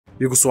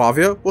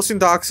Yugoslavia was in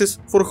the Axis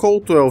for a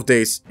whole 12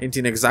 days, and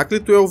in exactly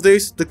 12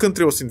 days the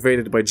country was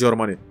invaded by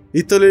Germany,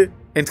 Italy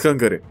and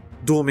Hungary,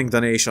 dooming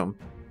the nation.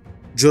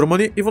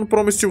 Germany even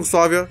promised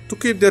Yugoslavia to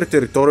keep their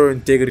territorial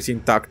integrity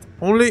intact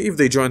only if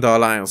they joined the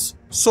alliance.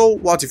 So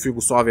what if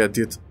Yugoslavia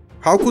did?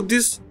 How could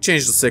this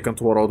change the Second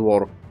World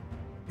War?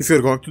 If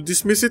you're going to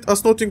dismiss it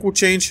as nothing would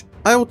change,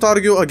 I would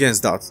argue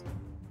against that.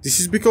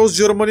 This is because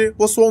Germany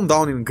was wound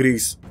down in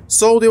Greece,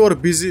 so they were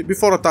busy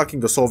before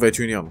attacking the Soviet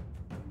Union.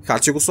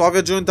 Had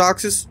Yugoslavia joined the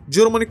Axis,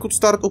 Germany could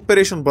start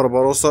Operation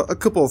Barbarossa a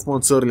couple of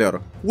months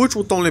earlier, which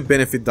would only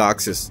benefit the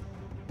Axis.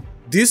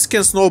 This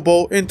can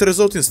snowball and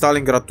result in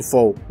Stalingrad to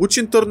fall, which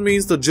in turn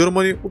means that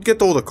Germany would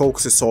get all the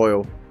Caucasus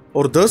oil.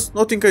 Or does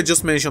nothing I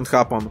just mentioned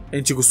happen,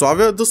 and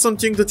Yugoslavia does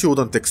something that you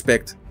wouldn't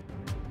expect.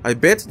 I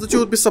bet that you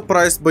would be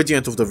surprised by the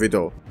end of the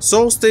video,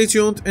 so stay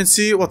tuned and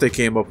see what I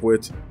came up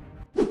with.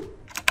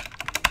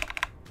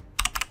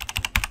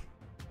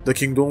 The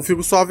Kingdom of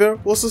Yugoslavia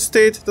was a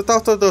state that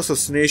after the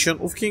assassination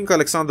of King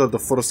Alexander I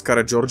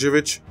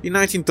Karađorđević in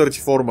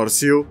 1934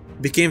 Marseille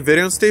became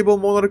very unstable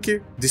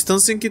monarchy,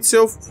 distancing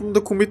itself from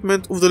the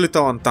commitment of the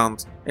Little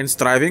Entente and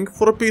striving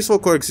for a peaceful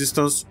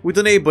coexistence with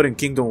the neighboring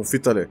Kingdom of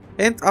Italy,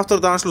 and after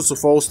the Anschluss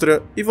of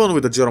Austria, even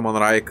with the German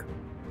Reich.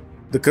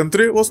 The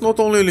country was not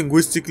only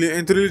linguistically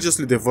and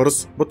religiously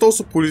diverse, but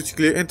also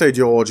politically and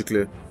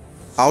ideologically.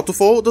 Out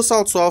of all the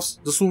South Slavs,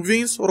 the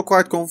Slovenes were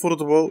quite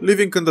comfortable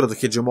living under the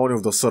hegemony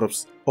of the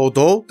Serbs,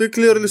 although they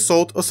clearly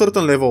sought a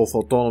certain level of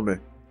autonomy.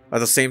 At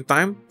the same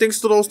time, thanks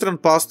to the Austrian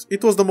past,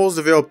 it was the most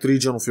developed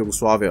region of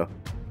Yugoslavia.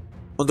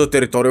 On the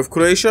territory of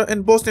Croatia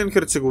and Bosnia and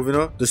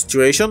Herzegovina, the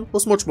situation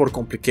was much more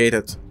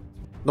complicated.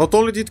 Not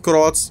only did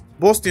Croats,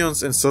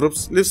 Bosnians and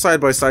Serbs live side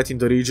by side in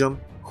the region,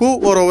 who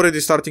were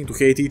already starting to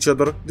hate each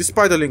other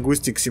despite the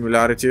linguistic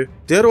similarity,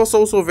 there was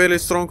also a very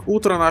strong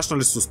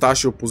ultra-nationalist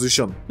Ustashi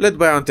opposition, led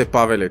by Ante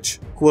Pavelić,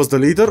 who was the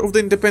leader of the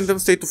independent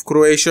state of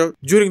Croatia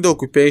during the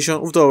occupation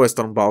of the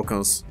Western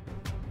Balkans.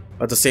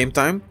 At the same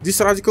time,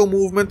 this radical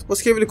movement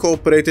was heavily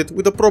cooperated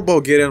with a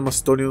pro-Bulgarian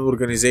Macedonian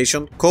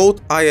organization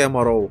called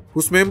IMRO,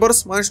 whose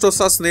members managed to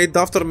assassinate the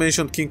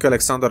after-mentioned King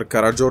Alexander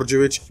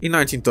Karađorđević in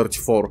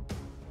 1934.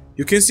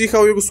 You can see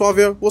how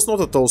Yugoslavia was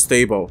not at all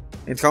stable,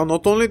 and how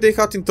not only they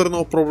had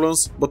internal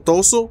problems, but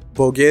also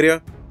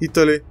Bulgaria,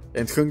 Italy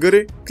and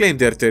Hungary claimed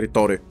their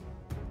territory.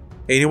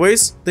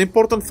 Anyways, the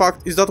important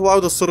fact is that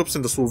while the Serbs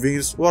and the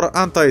Slovenes were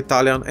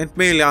anti-Italian and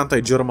mainly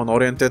anti-German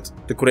oriented,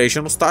 the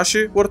Croatian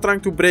Ustashi were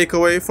trying to break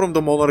away from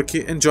the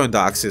monarchy and join the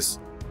Axis.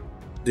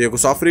 The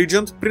Yugoslav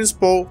regent, Prince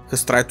Paul,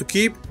 has tried to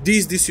keep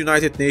these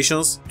disunited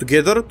nations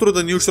together through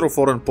the neutral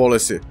foreign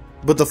policy.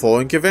 But the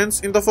following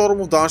events in the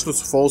form of the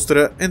Anschluss of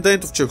Austria and the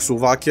end of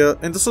Czechoslovakia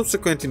and the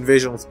subsequent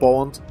invasion of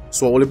Poland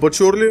slowly but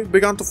surely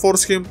began to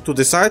force him to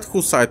decide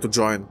whose side to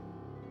join.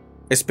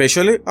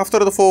 Especially after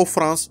the fall of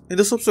France and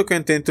the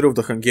subsequent entry of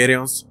the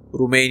Hungarians,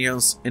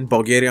 Romanians and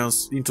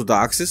Bulgarians into the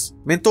Axis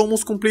meant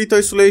almost complete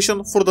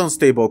isolation for the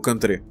unstable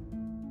country.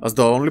 As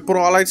the only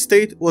pro-allied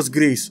state was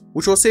Greece,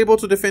 which was able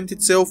to defend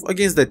itself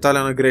against the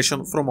Italian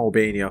aggression from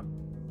Albania.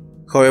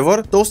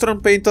 However, the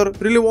Austrian painter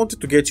really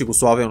wanted to get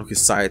Yugoslavia on his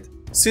side,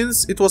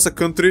 since it was a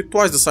country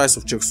twice the size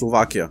of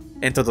Czechoslovakia,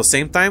 and at the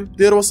same time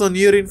there was a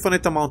near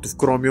infinite amount of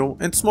chromium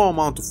and small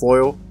amount of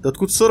oil that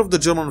could serve the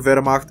German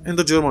Wehrmacht and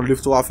the German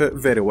Luftwaffe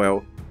very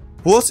well.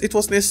 Plus, it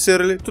was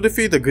necessary to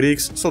defeat the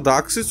Greeks so the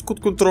Axis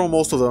could control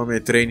most of the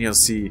Mediterranean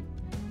Sea.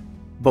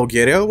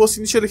 Bulgaria was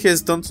initially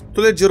hesitant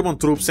to let German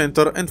troops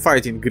enter and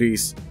fight in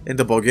Greece, and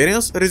the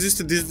Bulgarians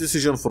resisted this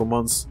decision for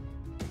months.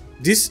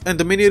 This and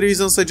the many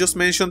reasons I just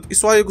mentioned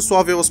is why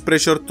Yugoslavia was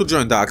pressured to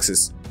join the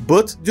Axis,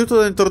 but due to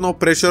the internal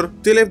pressure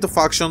they left the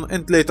faction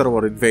and later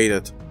were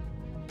invaded.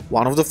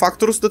 One of the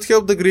factors that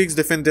helped the Greeks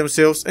defend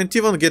themselves and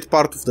even get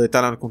part of the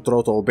Italian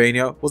control to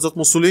Albania was that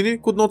Mussolini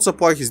could not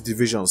supply his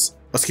divisions,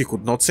 as he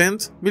could not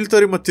send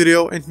military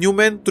material and new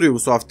men to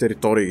Yugoslav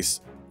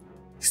territories.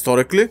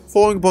 Historically,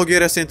 following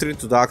Bulgaria's entry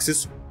into the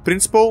Axis,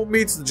 Prince Paul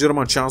meets the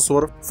German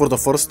Chancellor for the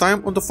first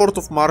time on the 4th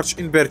of March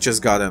in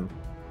Berchtesgaden.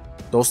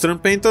 The Austrian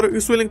painter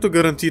is willing to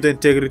guarantee the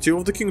integrity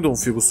of the Kingdom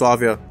of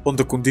Yugoslavia on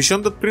the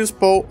condition that Prince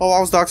Paul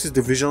allows the Axis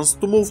divisions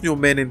to move new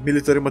men and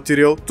military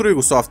material through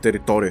Yugoslav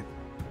territory.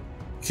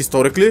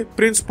 Historically,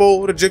 Prince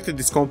Paul rejected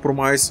this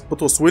compromise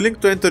but was willing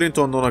to enter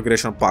into a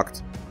non-aggression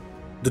pact.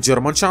 The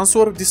German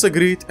Chancellor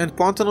disagreed and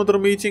planned another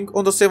meeting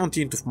on the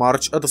 17th of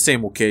March at the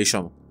same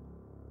occasion.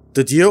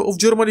 The deal of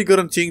Germany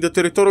guaranteeing the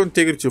territorial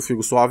integrity of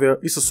Yugoslavia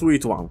is a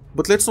sweet one,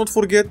 but let's not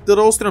forget that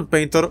the Austrian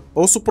painter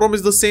also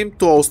promised the same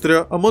to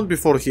Austria a month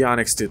before he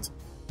annexed it.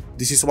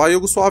 This is why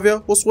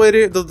Yugoslavia was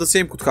wary that the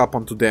same could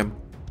happen to them.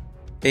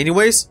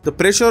 Anyways, the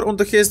pressure on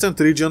the hesitant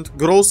regent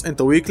grows and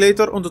a week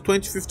later, on the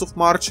 25th of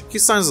March, he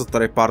signs the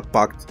Tripartite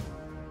Pact.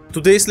 2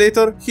 days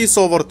later, he is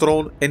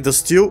overthrown and the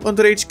still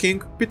underage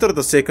king, Peter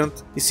II,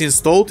 is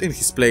installed in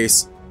his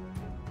place.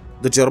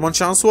 The German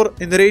Chancellor,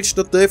 enraged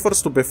that the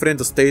efforts to befriend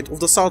the state of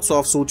the South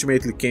Slavs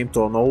ultimately came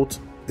to a halt,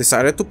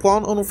 decided to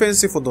plan an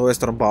offensive on the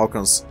Western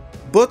Balkans.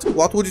 But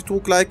what would it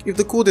look like if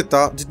the coup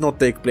d'etat did not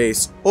take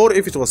place, or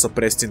if it was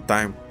suppressed in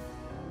time?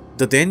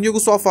 The then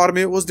Yugoslav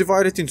army was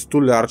divided into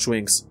two large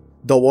wings,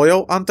 the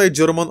loyal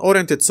anti-German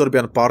oriented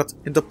Serbian part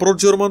and the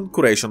pro-German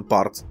Croatian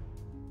part.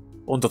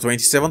 On the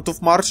 27th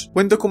of March,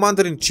 when the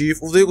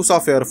commander-in-chief of the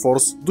Yugoslav Air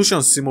Force,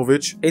 Dusan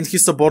Simovic, and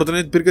his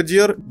subordinate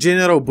brigadier,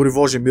 General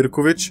Burivoje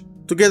Mirkovic,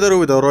 together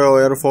with the Royal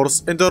Air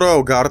Force and the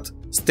Royal Guard,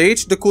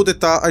 staged the coup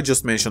d'etat I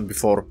just mentioned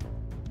before.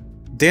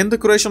 Then the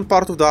Croatian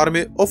part of the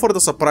army offered a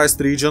surprise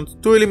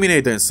regent to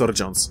eliminate the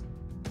insurgents.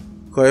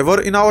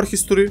 However, in our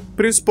history,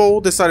 Prince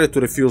Paul decided to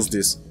refuse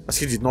this, as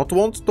he did not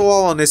want to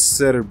allow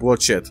unnecessary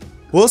bloodshed.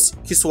 Plus,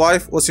 his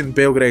wife was in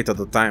Belgrade at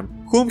the time,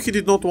 whom he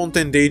did not want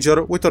to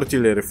endanger with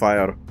artillery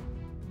fire.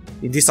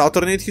 In this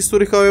alternate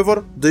history,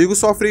 however, the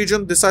Yugoslav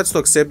region decides to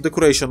accept the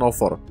Croatian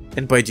offer,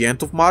 and by the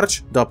end of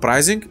March, the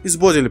uprising is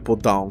bodily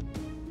put down.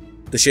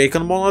 The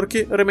shaken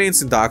monarchy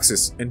remains in the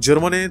Axis, and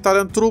German and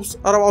Italian troops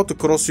are allowed to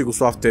cross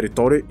Yugoslav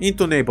territory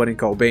into neighboring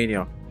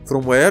Albania,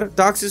 from where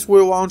the Axis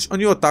will launch a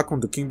new attack on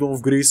the Kingdom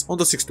of Greece on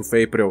the 6th of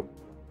April.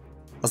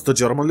 As the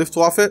German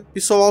Luftwaffe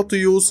is allowed to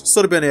use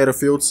Serbian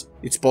airfields,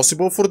 it's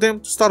possible for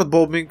them to start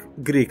bombing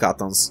Greek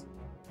Athens.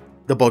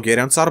 The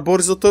Bulgarian Tsar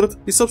Boris III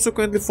is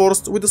subsequently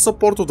forced with the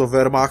support of the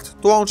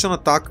Wehrmacht to launch an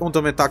attack on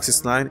the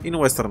Metaxas line in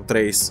western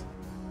Thrace.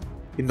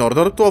 In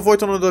order to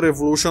avoid another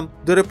revolution,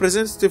 the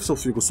representatives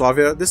of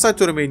Yugoslavia decide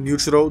to remain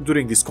neutral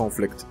during this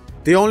conflict.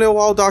 They only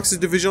allow the Axis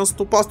divisions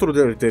to pass through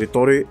their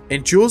territory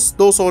and choose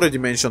those already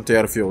mentioned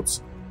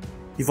airfields.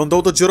 Even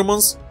though the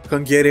Germans,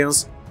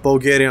 Hungarians,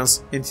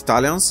 Bulgarians and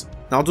Italians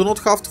now do not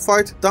have to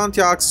fight the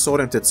anti-Axis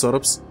oriented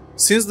Serbs,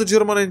 since the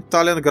German and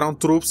Italian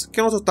ground troops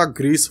cannot attack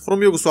Greece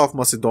from Yugoslav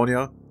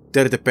Macedonia,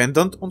 they are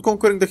dependent on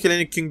conquering the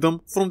Hellenic Kingdom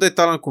from the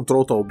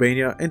Italian-controlled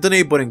Albania and the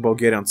neighboring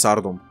Bulgarian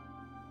Tsardom.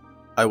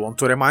 I want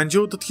to remind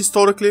you that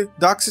historically,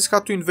 the Axis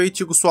had to invade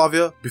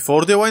Yugoslavia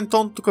before they went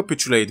on to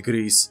capitulate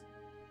Greece.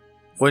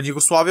 When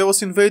Yugoslavia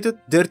was invaded,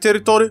 their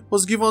territory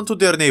was given to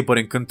their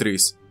neighboring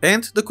countries,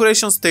 and the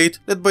Croatian state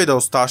led by the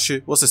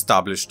Ustashi was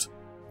established.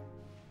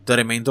 The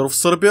remainder of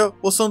Serbia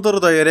was under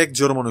direct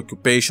German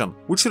occupation,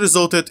 which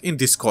resulted in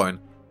this coin.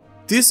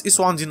 This is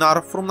 1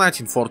 dinar from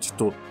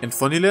 1942, and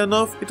funnily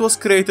enough, it was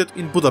created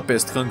in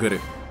Budapest, Hungary.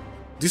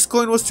 This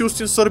coin was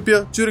used in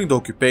Serbia during the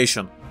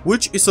occupation,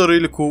 which is a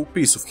really cool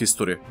piece of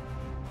history.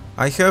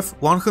 I have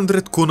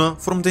 100 kuna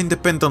from the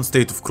independent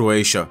state of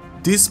Croatia.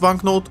 This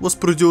banknote was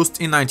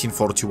produced in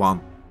 1941.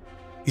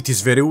 It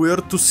is very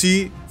weird to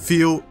see,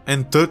 feel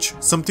and touch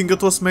something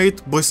that was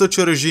made by such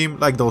a regime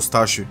like the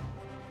Ustashi.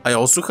 I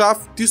also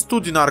have this 2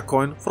 dinar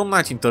coin from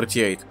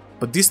 1938,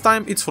 but this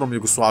time it's from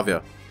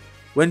Yugoslavia.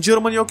 When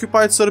Germany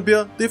occupied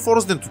Serbia, they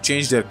forced them to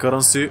change their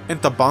currency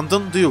and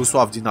abandon the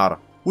Yugoslav dinar,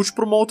 which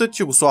promoted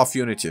Yugoslav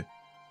unity.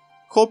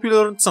 Hope you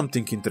learned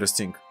something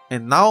interesting.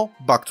 And now,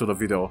 back to the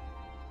video.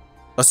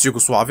 As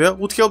Yugoslavia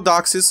would help the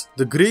Axis,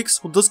 the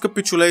Greeks would thus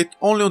capitulate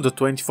only on the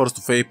 21st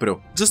of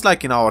April, just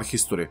like in our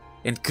history,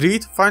 and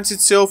Crete finds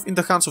itself in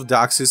the hands of the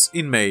Axis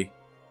in May.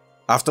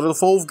 After the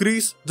fall of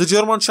Greece, the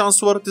German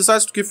Chancellor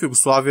decides to give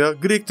Yugoslavia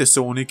Greek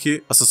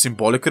Thessaloniki as a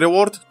symbolic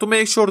reward to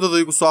make sure that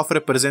the Yugoslav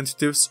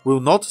representatives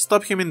will not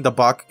stab him in the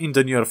back in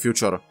the near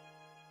future.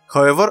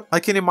 However, I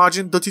can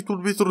imagine that it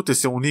would be through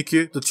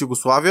Thessaloniki that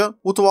Yugoslavia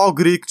would allow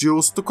Greek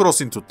Jews to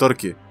cross into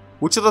Turkey,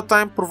 which at the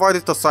time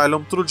provided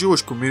asylum to the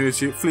Jewish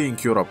community fleeing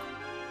Europe.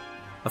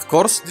 Of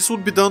course, this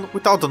would be done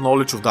without the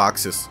knowledge of the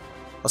Axis.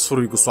 As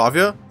for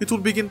Yugoslavia, it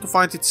would begin to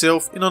find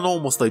itself in an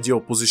almost ideal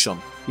position.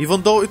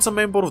 Even though it's a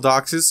member of the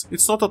Axis,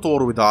 it's not at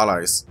war with the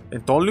Allies,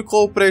 and only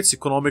cooperates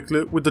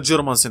economically with the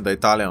Germans and the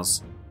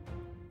Italians.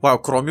 While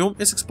chromium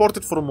is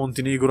exported from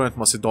Montenegro and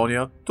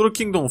Macedonia to the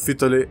Kingdom of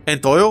Italy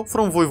and oil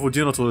from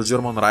Vojvodina to the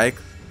German Reich,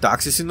 the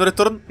Axis in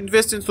return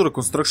invests into the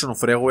construction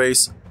of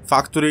railways,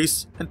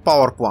 factories and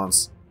power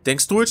plants,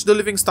 thanks to which the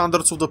living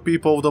standards of the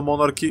people of the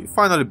monarchy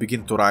finally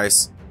begin to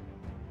rise.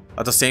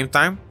 At the same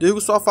time, the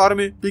Yugoslav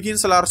army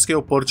begins a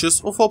large-scale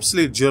purchase of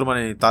obsolete German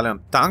and Italian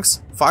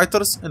tanks,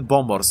 fighters and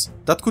bombers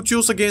that could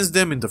use against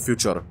them in the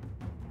future.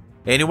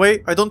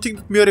 Anyway, I don't think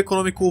that mere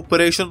economic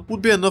cooperation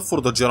would be enough for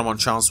the German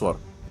Chancellor.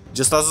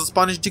 Just as the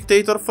Spanish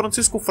dictator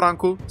Francisco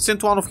Franco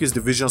sent one of his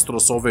divisions to the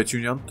Soviet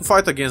Union to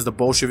fight against the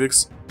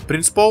Bolsheviks,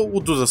 Prince Paul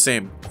would do the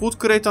same. He would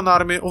create an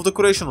army of the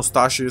Croatian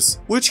Ustashis,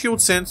 which he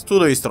would send to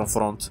the Eastern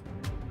Front.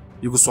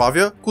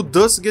 Yugoslavia could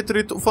thus get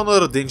rid of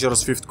another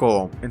dangerous fifth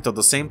column, and at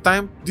the same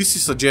time, this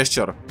is a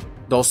gesture.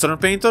 The Austrian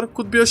painter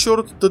could be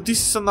assured that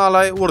this is an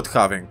ally worth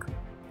having.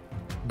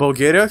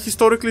 Bulgaria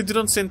historically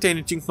didn't send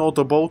anything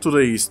notable to the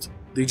east,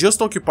 they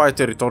just occupied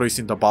territories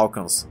in the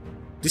Balkans.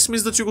 This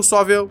means that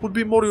Yugoslavia would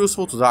be more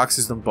useful to the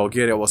Axis than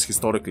Bulgaria was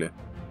historically.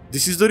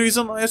 This is the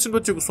reason I assume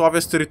that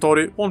Yugoslavia's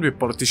territory won't be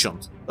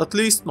partitioned, at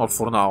least not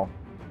for now.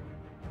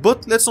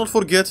 But let's not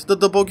forget that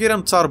the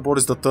Bulgarian Tsar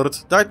Boris III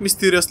died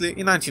mysteriously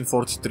in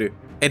 1943,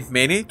 and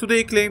many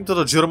today claim that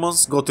the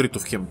Germans got rid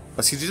of him,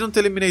 as he didn't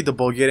eliminate the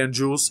Bulgarian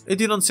Jews and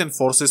didn't send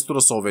forces to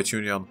the Soviet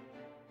Union.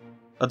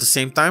 At the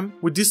same time,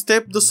 with this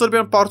step, the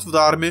Serbian part of the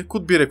army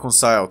could be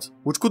reconciled,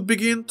 which could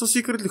begin to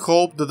secretly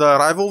hope that the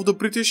arrival of the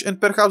British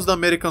and perhaps the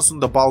Americans on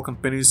the Balkan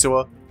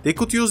Peninsula, they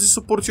could use this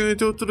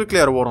opportunity to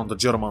declare war on the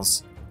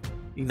Germans.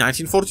 In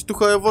 1942,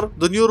 however,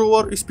 the new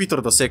ruler is Peter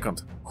II,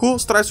 who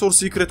strives for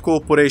secret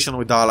cooperation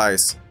with the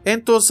Allies,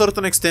 and to a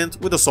certain extent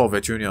with the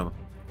Soviet Union.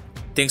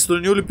 Thanks to the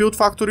newly built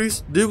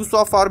factories, the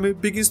Yugoslav army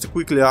begins to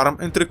quickly arm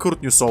and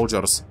recruit new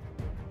soldiers.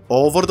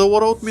 All over the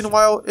world,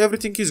 meanwhile,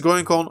 everything is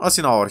going on as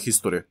in our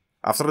history.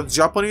 After the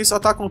Japanese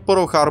attack on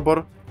Pearl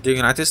Harbor, the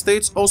United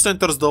States also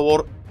enters the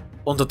war.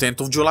 On the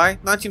 10th of July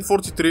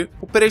 1943,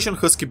 Operation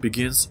Husky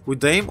begins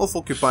with the aim of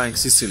occupying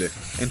Sicily,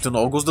 and on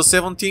August the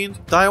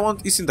 17th, the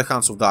island is in the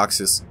hands of the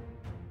Axis.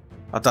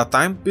 At that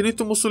time,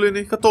 Benito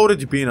Mussolini had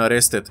already been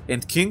arrested,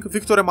 and King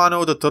Victor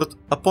Emmanuel III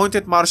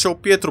appointed Marshal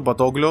Pietro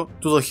Badoglio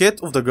to the head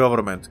of the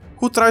government,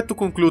 who tried to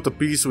conclude a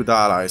peace with the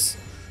Allies.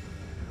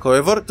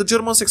 However, the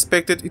Germans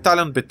expected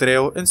Italian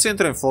betrayal and sent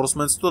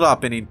reinforcements to the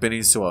Apennine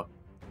Peninsula.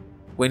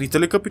 When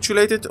Italy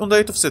capitulated on the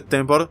 8th of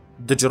September,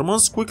 the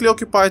Germans quickly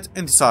occupied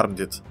and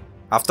disarmed it.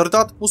 After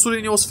that,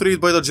 Mussolini was freed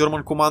by the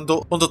German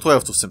commando on the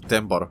 12th of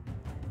September.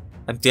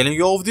 I'm telling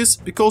you all of this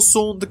because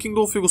soon the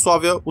Kingdom of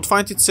Yugoslavia would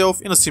find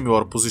itself in a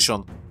similar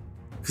position.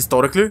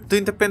 Historically, the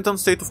independent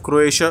state of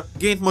Croatia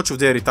gained much of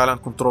their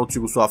Italian-controlled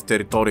Yugoslav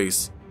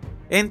territories.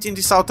 And in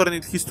this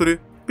alternate history,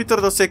 Peter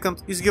II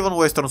is given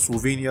Western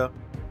Slovenia,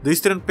 the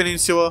Eastern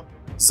Peninsula,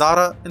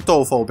 Zara and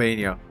all of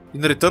Albania.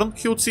 In return,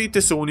 he would see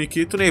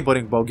Thessaloniki to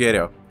neighboring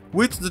Bulgaria,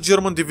 with the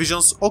German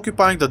divisions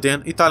occupying the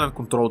then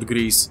Italian-controlled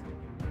Greece.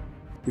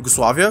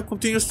 Yugoslavia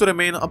continues to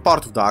remain a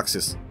part of the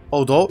Axis,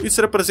 although its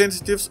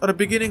representatives are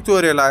beginning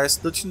to realize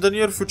that in the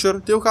near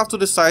future they will have to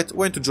decide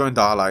when to join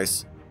the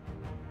Allies.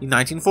 In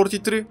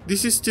 1943,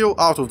 this is still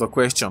out of the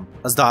question,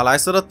 as the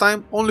Allies at the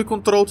time only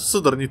controlled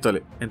southern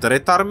Italy, and the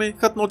Red Army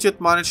had not yet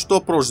managed to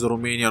approach the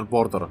Romanian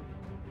border.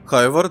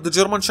 However, the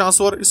German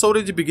Chancellor is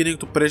already beginning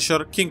to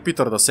pressure King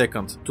Peter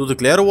II to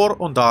declare war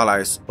on the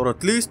Allies, or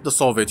at least the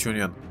Soviet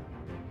Union.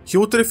 He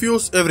would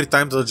refuse every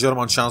time that the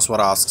German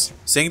Chancellor asks,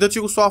 saying that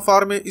Yugoslav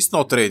army is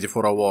not ready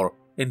for a war,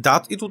 and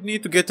that it would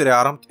need to get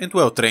rearmed and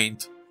well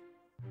trained.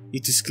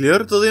 It is clear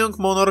that the young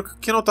monarch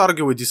cannot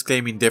argue with this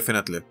claim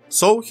indefinitely,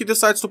 so he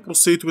decides to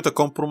proceed with a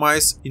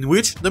compromise in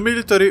which the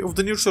military of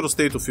the neutral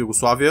state of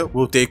Yugoslavia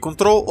will take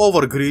control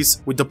over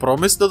Greece with the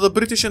promise that the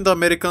British and the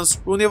Americans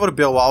will never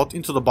bail out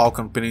into the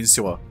Balkan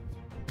Peninsula.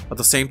 At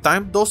the same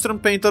time, the Austrian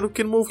painter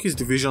can move his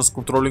divisions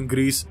controlling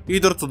Greece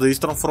either to the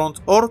Eastern Front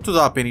or to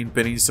the Apennine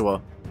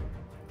Peninsula.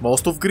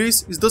 Most of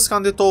Greece is thus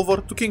handed over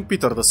to King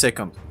Peter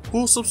II,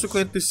 who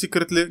subsequently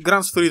secretly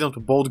grants freedom to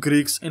both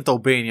Greeks and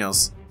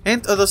Albanians,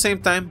 and at the same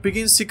time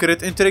begins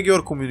secret and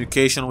regular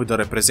communication with the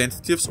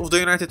representatives of the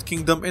United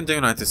Kingdom and the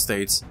United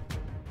States.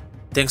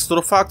 Thanks to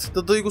the fact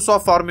that the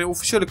Yugoslav army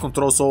officially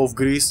controls all of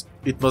Greece,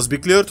 it must be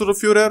clear to the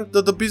Führer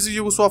that the busy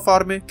Yugoslav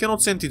army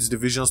cannot send its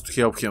divisions to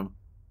help him.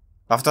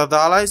 After the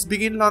Allies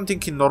begin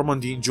landing in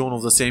Normandy in June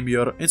of the same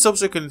year and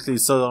subsequently in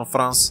southern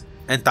France,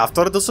 and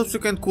after the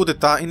subsequent coup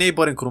d'etat in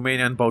neighboring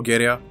Romania and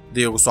Bulgaria,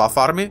 the Yugoslav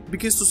army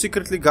begins to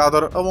secretly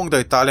gather along the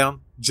Italian,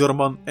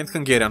 German and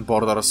Hungarian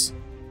borders.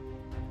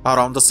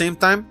 Around the same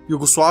time,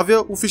 Yugoslavia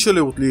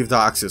officially would leave the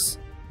Axis.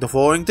 The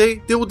following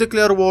day, they would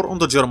declare war on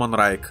the German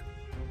Reich.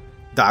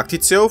 The act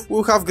itself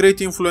will have great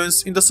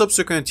influence in the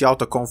subsequent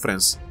Yalta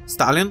Conference.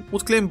 Stalin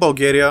would claim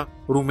Bulgaria,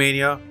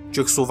 Romania,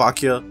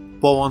 Czechoslovakia,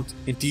 Poland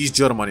and East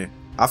Germany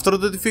after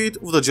the defeat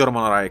of the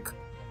German Reich,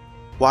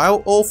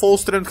 while all of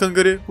Austria and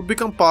Hungary would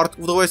become part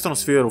of the Western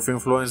sphere of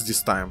influence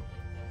this time.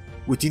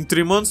 Within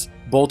 3 months,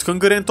 both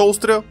Hungary and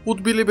Austria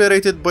would be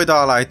liberated by the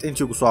Allied and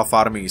Yugoslav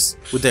armies,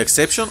 with the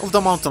exception of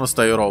the mountainous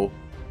Tyrol.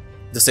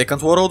 The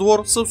Second World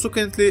War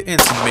subsequently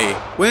ends in May,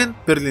 when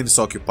Berlin is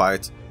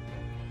occupied.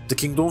 The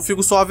Kingdom of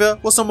Yugoslavia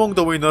was among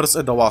the winners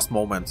at the last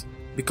moment,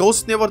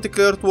 because it never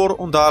declared war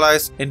on the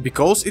Allies and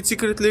because it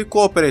secretly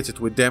cooperated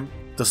with them.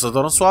 The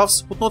Southern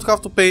Slavs would not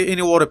have to pay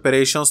any war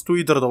reparations to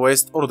either the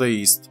West or the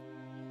East.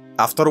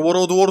 After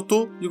World War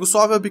II,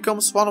 Yugoslavia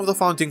becomes one of the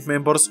founding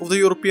members of the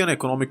European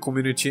Economic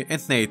Community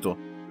and NATO.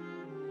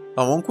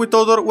 Along with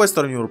other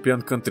Western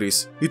European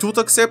countries, it would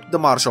accept the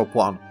Marshall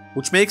Plan,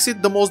 which makes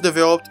it the most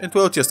developed and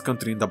wealthiest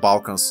country in the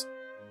Balkans.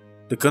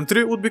 The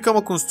country would become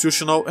a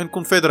constitutional and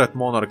confederate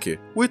monarchy,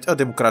 with a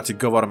democratic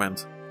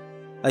government.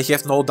 I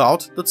have no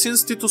doubt that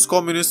since Tito's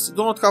communists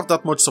do not have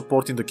that much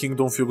support in the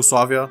Kingdom of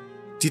Yugoslavia,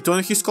 Tito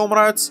and his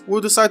comrades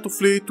will decide to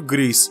flee to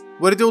Greece,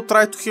 where they will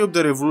try to help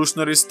the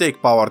revolutionaries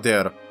take power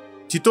there.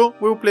 Tito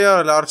will play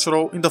a large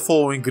role in the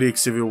following Greek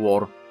civil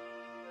war.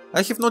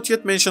 I have not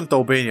yet mentioned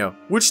Albania,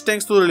 which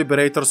thanks to the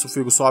liberators of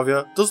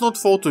Yugoslavia does not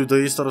fall to the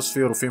eastern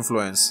sphere of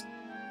influence.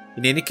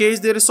 In any case,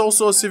 there is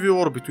also a civil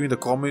war between the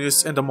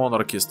communists and the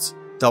monarchists.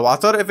 The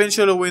latter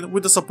eventually win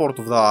with the support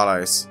of the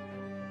Allies.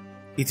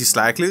 It is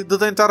likely that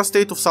the entire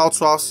state of South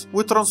Slavs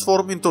will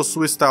transform into a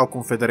Swiss-style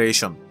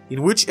confederation,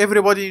 in which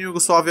everybody in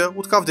Yugoslavia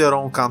would have their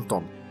own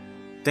canton.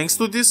 Thanks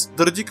to this,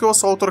 the ridiculous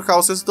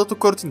slaughterhouses that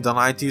occurred in the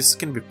 90s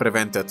can be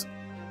prevented.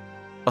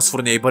 As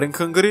for neighboring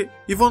Hungary,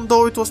 even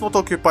though it was not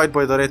occupied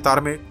by the Red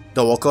Army,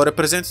 the local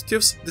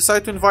representatives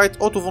decide to invite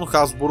Otto von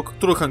Habsburg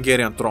to the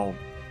Hungarian throne.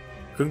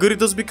 Hungary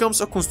thus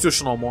becomes a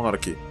constitutional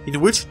monarchy,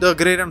 in which the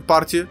agrarian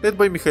party led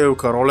by Mihail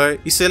Karolyi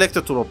is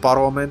elected to the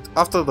parliament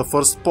after the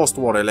first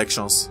post-war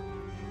elections.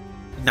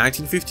 In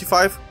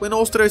 1955, when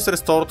Austria is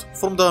restored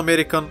from the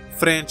American,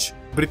 French,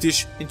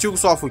 British and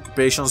Yugoslav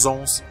occupation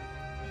zones,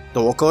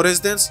 the local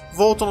residents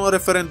vote on a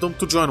referendum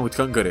to join with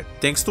Hungary,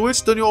 thanks to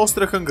which the new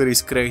Austria-Hungary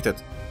is created,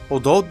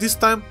 although this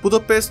time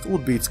Budapest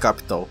would be its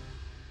capital.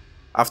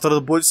 After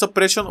the bloody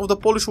suppression of the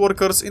Polish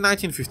workers in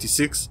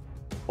 1956,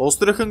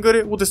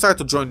 Austria-Hungary would decide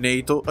to join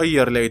NATO a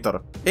year later,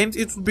 and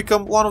it would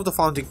become one of the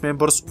founding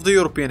members of the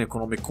European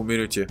Economic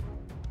Community.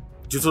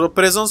 Due to the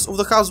presence of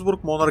the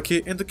Habsburg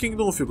monarchy and the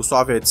Kingdom of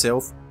Yugoslavia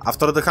itself,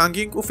 after the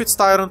hanging of its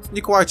tyrant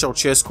Nicolae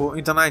Ceausescu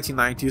in the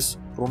 1990s,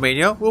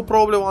 Romania will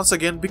probably once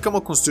again become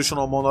a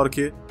constitutional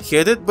monarchy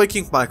headed by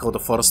King Michael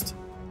I.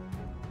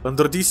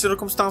 Under these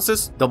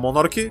circumstances, the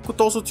monarchy could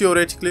also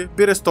theoretically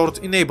be restored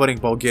in neighboring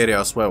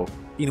Bulgaria as well,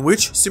 in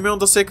which Simeon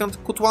II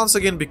could once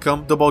again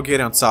become the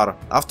Bulgarian Tsar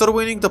after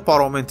winning the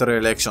parliamentary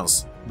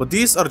elections, but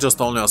these are just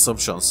only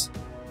assumptions.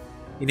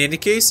 In any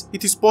case,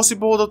 it is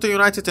possible that a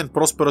united and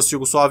prosperous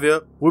Yugoslavia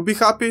will be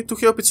happy to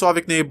help its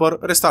Slavic neighbor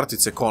restart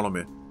its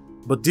economy.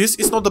 But this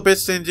is not the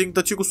best ending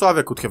that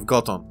Yugoslavia could have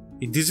gotten.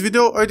 In this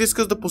video, I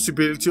discuss the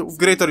possibility of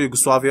Greater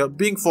Yugoslavia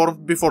being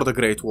formed before the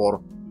Great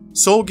War.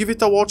 So give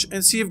it a watch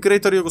and see if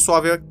Greater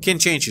Yugoslavia can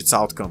change its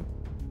outcome.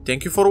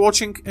 Thank you for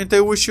watching and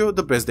I wish you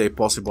the best day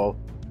possible.